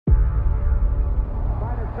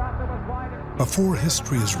Before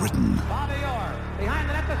history is written,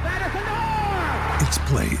 it's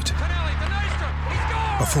played.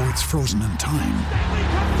 Before it's frozen in time,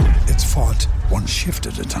 it's fought one shift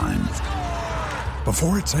at a time.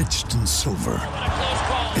 Before it's etched in silver,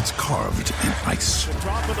 it's carved in ice.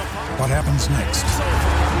 What happens next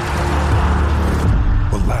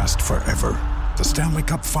will last forever. The Stanley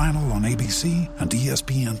Cup Final on ABC and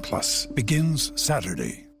ESPN Plus begins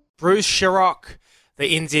Saturday. Bruce Sharrock,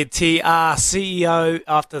 the NZTR CEO,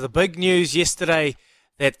 after the big news yesterday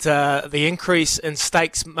that the increase in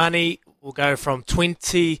stakes money will go from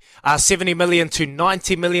 70 million to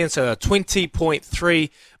 90 million, so a $20.3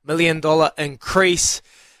 million increase.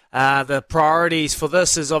 The priorities for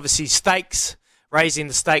this is obviously stakes, raising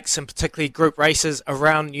the stakes, and particularly group races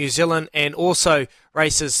around New Zealand and also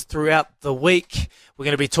races throughout the week. We're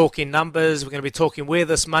going to be talking numbers. We're going to be talking where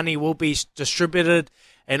this money will be distributed,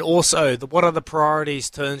 and also what are the priorities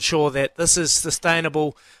to ensure that this is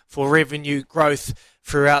sustainable for revenue growth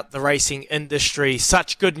throughout the racing industry.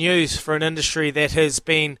 Such good news for an industry that has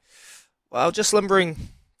been, well, just limbering,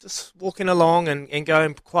 just walking along and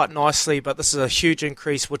going quite nicely, but this is a huge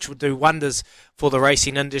increase which will do wonders for the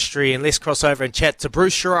racing industry. And let's cross over and chat to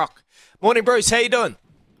Bruce Sharrock. Morning, Bruce. How you doing?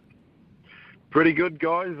 Pretty good,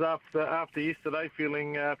 guys. After yesterday,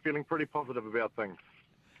 feeling pretty positive about things.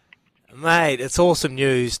 Mate, it's awesome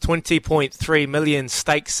news. 20.3 million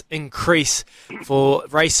stakes increase for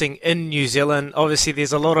racing in New Zealand. Obviously,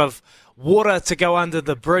 there's a lot of water to go under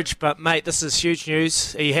the bridge, but, mate, this is huge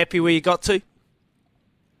news. Are you happy where you got to?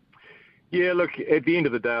 Yeah, look, at the end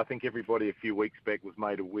of the day, I think everybody a few weeks back was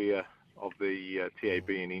made aware of the TAB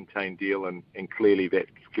and Entain deal, and clearly that's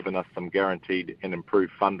given us some guaranteed and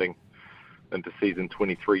improved funding into season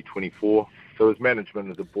 23-24. So as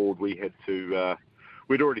management, as a board, we had to...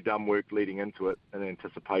 We'd already done work leading into it in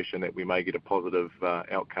anticipation that we may get a positive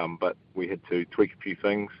outcome, but we had to tweak a few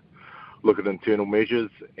things, look at internal measures,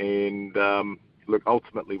 and look,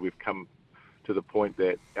 ultimately we've come to the point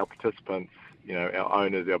that our participants, you know, our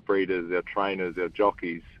owners, our breeders, our trainers, our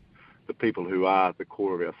jockeys, the people who are the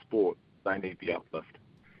core of our sport, they need the uplift.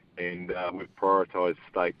 And we've prioritised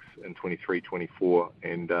stakes in 23-24,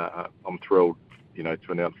 and I'm thrilled, you know,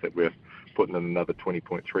 to announce that we're putting in another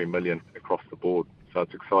 20.3 million across the board. So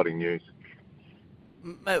it's exciting news.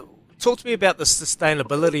 Talk to me about the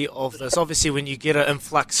sustainability of this. Obviously, when you get an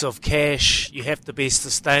influx of cash, you have to be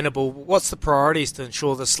sustainable. What's the priorities to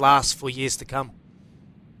ensure this lasts for years to come?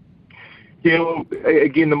 Yeah, well,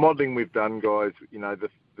 again, the modelling we've done, guys, you know,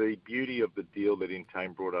 the beauty of the deal that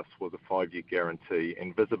Entain brought us was a 5-year guarantee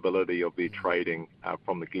and visibility of their trading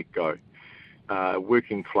from the get-go.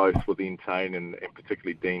 Working close with Entain and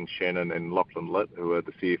particularly Dean Shannon and Lachlan Litt, who are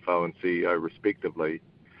the CFO and CEO respectively,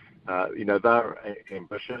 you know, they're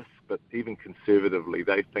ambitious, but even conservatively,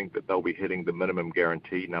 they think that they'll be hitting the minimum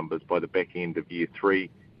guarantee numbers by the back end of year 3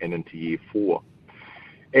 and into year 4.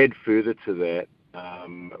 Add further to that,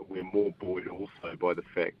 we're more buoyed also by the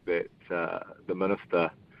fact that the Minister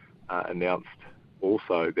announced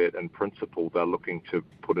also that in principle they're looking to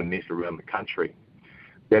put a net around the country.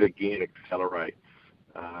 That again accelerates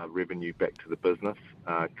revenue back to the business.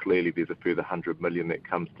 Clearly there's a further 100 million that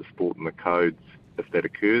comes to sport and the codes if that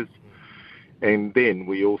occurs. And then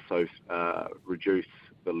we also reduce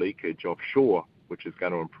the leakage offshore, which is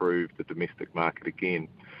going to improve the domestic market again.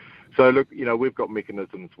 So look, you know, we've got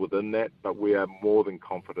mechanisms within that, but we are more than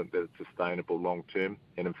confident that it's sustainable long term,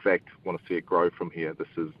 and in fact want to see it grow from here. This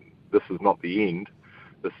is not the end.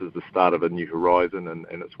 This is the start of a new horizon, and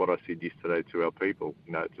it's what I said yesterday to our people.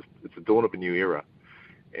 You know, it's the dawn of a new era,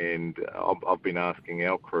 and I've been asking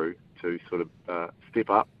our crew to sort of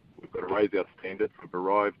step up. We've got to raise our standards. We've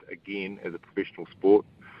arrived again as a professional sport.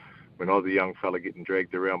 When I was a young fella getting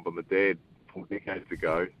dragged around by my dad 4 decades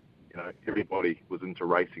ago, you know, everybody was into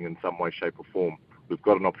racing in some way, shape or form. We've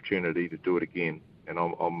got an opportunity to do it again, and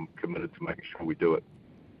I'm committed to making sure we do it.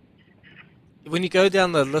 When you go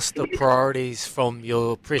down the list of priorities from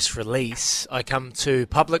your press release, I come to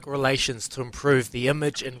public relations to improve the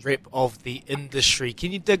image and rep of the industry.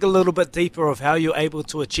 Can you dig a little bit deeper of how you're able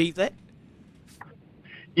to achieve that?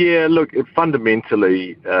 Yeah, look,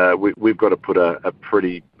 fundamentally, we've got to put a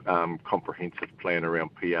pretty comprehensive plan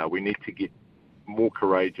around PR. We need to get more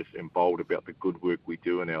courageous and bold about the good work we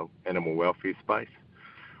do in our animal welfare space.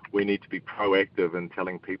 We need to be proactive in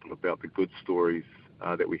telling people about the good stories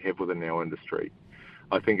that we have within our industry.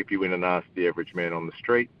 I think if you went and asked the average man on the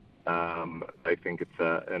street, they think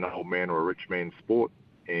it's an old man or a rich man's sport,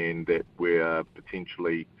 and that we're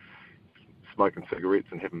potentially smoking cigarettes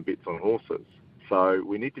and having bets on horses. So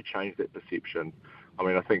we need to change that perception. I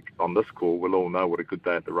mean, I think on this call, we'll all know what a good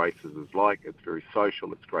day at the races is like. It's very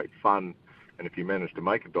social, it's great fun. And if you manage to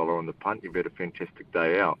make $1 on the punt, you've had a fantastic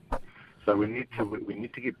day out. So we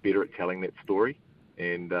need to get better at telling that story,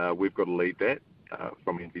 and we've got to lead that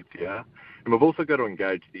from NZTR. And we've also got to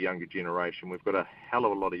engage the younger generation. We've got a hell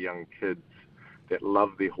of a lot of young kids that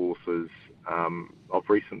love their horses. Of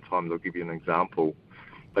recent times, I'll give you an example.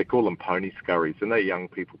 They call them pony scurries, and they're young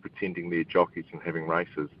people pretending they're jockeys and having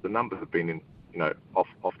races. The numbers have been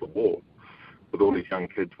off the wall, with all these young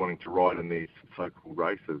kids wanting to ride in these so-called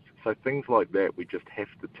races. So things like that, we just have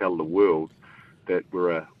to tell the world that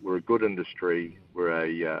we're a good industry, we're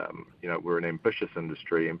an ambitious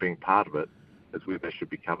industry, and being part of it is where they should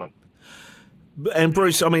be coming. And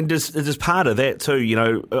Bruce, I mean, there's part of that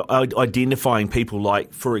too, identifying people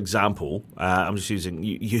like, for example, I'm just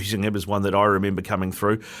using him as one that I remember coming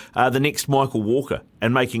through, the next Michael Walker,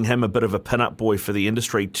 and making him a bit of a pin-up boy for the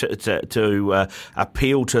industry to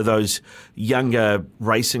appeal to those younger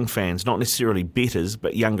racing fans, not necessarily betters,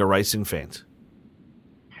 but younger racing fans.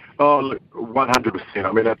 Oh, look, 100%.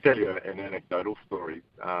 I mean, I'll tell you an anecdotal story.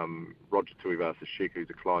 Roger Tuivasa-Sheck, who's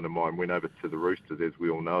a client of mine, went over to the Roosters, as we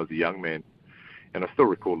all know, as a young man. And I still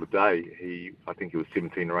recall the day. I think he was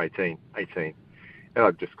 17 or 18. And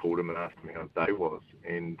I just called him and asked him how the day was.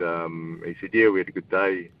 And he said, yeah, we had a good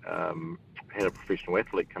day. Had a professional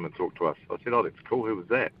athlete come and talk to us. I said, oh, that's cool. Who was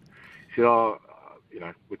that? He said,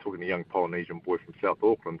 we're talking a young Polynesian boy from South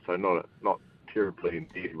Auckland, so not terribly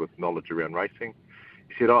endeared with knowledge around racing.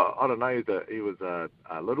 He said, I don't know, he was a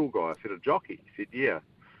little guy. I said, a jockey? He said, yeah.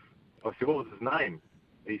 I said, what was his name?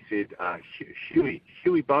 He said,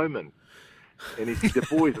 Huey Bowman. And he said,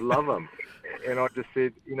 the boys love him. And I just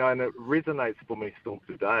said, and it resonates for me still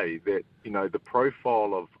today that, the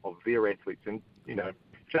profile of their athletes, and,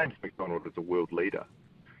 James McDonald is a world leader.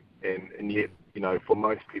 And yet, for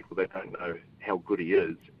most people, they don't know how good he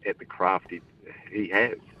is at the craft he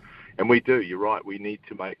has. And we do, you're right, we need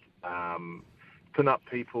to make pin up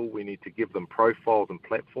people, we need to give them profiles and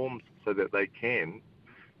platforms so that they can,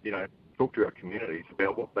 talk to our communities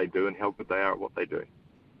about what they do and how good they are at what they do.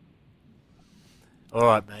 All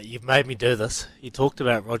right, mate, you've made me do this. You talked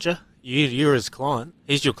about Roger. You're his client.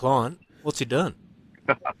 He's your client. What's he doing?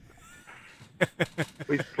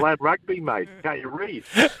 He's playing rugby, mate. Can't you read?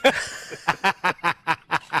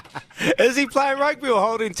 Is he playing rugby or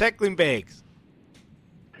holding tackling bags?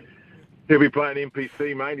 He'll be playing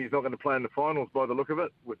NPC, mate. He's not going to play in the finals by the look of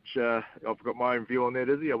it, which I've got my own view on that,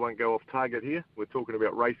 Izzy. I won't go off target here. We're talking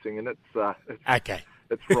about racing, and it's okay.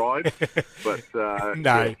 It's ride, but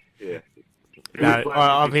no. Yeah. No,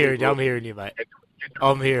 I'm hearing you, mate.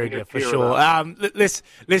 I'm hearing you for sure.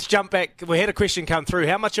 Let's jump back. We had a question come through.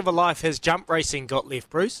 How much of a life has jump racing got left,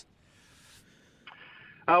 Bruce?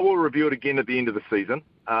 We'll review it again at the end of the season.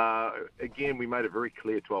 Again, we made it very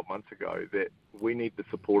clear 12 months ago that we need the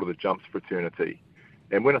support of the jumps fraternity.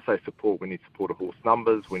 And when I say support, we need support of horse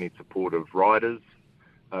numbers, we need support of riders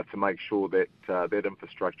to make sure that that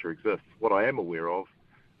infrastructure exists. What I am aware of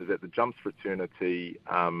is that the jumps fraternity,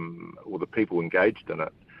 or the people engaged in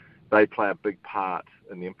it, they play a big part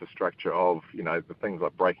in the infrastructure of, the things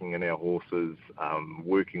like breaking in our horses,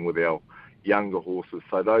 working with our younger horses.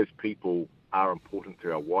 So those people are important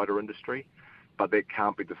to our wider industry, but that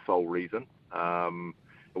can't be the sole reason.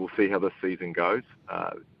 We'll see how this season goes.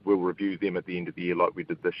 We'll review them at the end of the year like we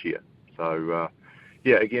did this year. So,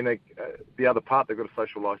 again, the other part, they've got a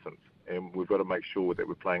social license, and we've got to make sure that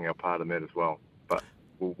we're playing our part in that as well. But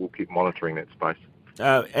we'll keep monitoring that space.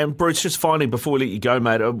 And Bruce, just finally, before we let you go,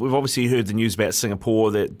 mate, we've obviously heard the news about Singapore,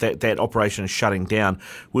 that operation is shutting down.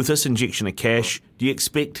 With this injection of cash, do you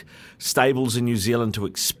expect stables in New Zealand to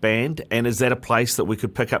expand? And is that a place that we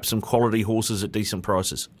could pick up some quality horses at decent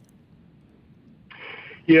prices?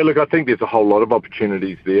 Yeah, look, I think there's a whole lot of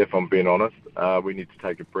opportunities there, if I'm being honest. We need to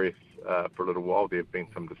take a breath for a little while. There have been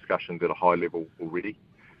some discussions at a high level already.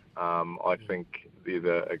 I think there's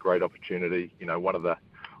a great opportunity.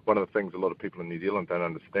 One of the things a lot of people in New Zealand don't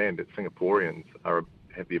understand that Singaporeans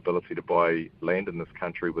have the ability to buy land in this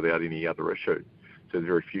country without any other issue. So there's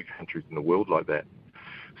very few countries in the world like that.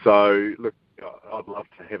 So, look, I'd love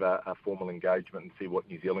to have a formal engagement and see what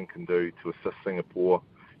New Zealand can do to assist Singapore.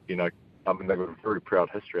 They've got a very proud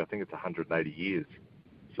history. I think it's 180 years.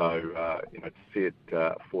 So, to see it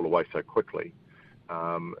fall away so quickly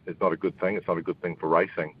is not a good thing. It's not a good thing for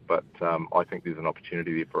racing. But I think there's an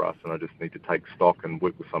opportunity there for us, and I just need to take stock and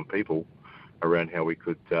work with some people around how we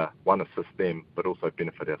could, one, assist them, but also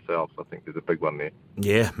benefit ourselves. I think there's a big one there.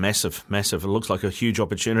 Yeah, massive. It looks like a huge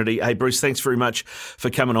opportunity. Hey, Bruce, thanks very much for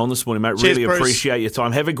coming on this morning, mate. Cheers, really Bruce. Appreciate your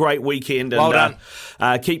time. Have a great weekend. Well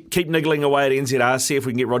done. Keep niggling away at NZR. See if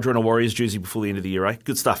we can get Roger in a Warriors jersey before the end of the year, eh?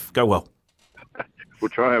 Good stuff. Go well. We'll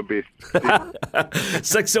try our best.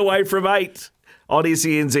 6 away from 8 on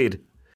SENZ.